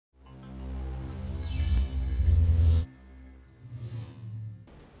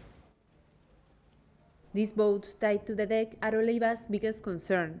These boats tied to the deck are Oliva's biggest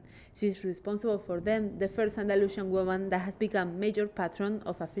concern. She is responsible for them, the first Andalusian woman that has become major patron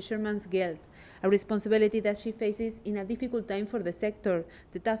of a fisherman's guild, a responsibility that she faces in a difficult time for the sector,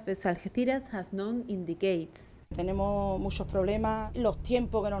 the toughest Algeciras has known in decades. Tenemos muchos problemas, los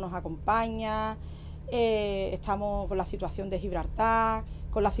tiempos que no nos acompañan, estamos con la situación de Gibraltar,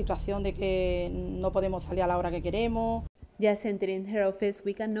 con la situación de que no podemos salir a la hora que queremos. Just entering her office,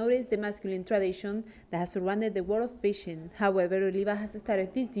 we can notice the masculine tradition that has surrounded the world of fishing. However, Oliva has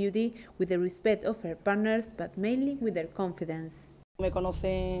started this duty with the respect of her partners, but mainly with their confidence. Me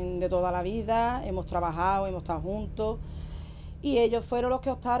conocen de toda la vida, hemos trabajado, hemos estado juntos y ellos fueron los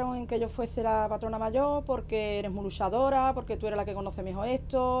que optaron en que yo fuese la patrona mayor porque eres muy luchadora, porque tú eres la que conoce mejor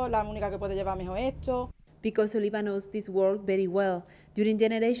esto, la única que puede llevar mejor esto. Because Oliva knows this world very well. During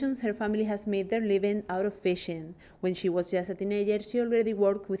generations, her family has made their living out of fishing. When she was just a teenager, she already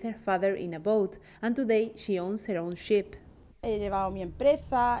worked with her father in a boat, and today she owns her own ship. He llevado mi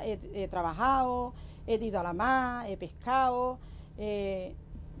empresa, he trabajado, he ido a la mar, he pescado.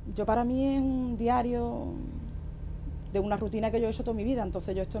 Yo para mí es un diario de una rutina que yo he hecho toda mi vida,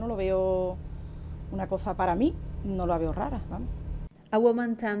 entonces yo esto no lo veo una cosa para mí, no la veo rara, vamos. A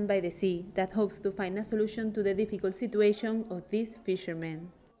woman tanned by the sea that hopes to find a solution to the difficult situation of these fishermen.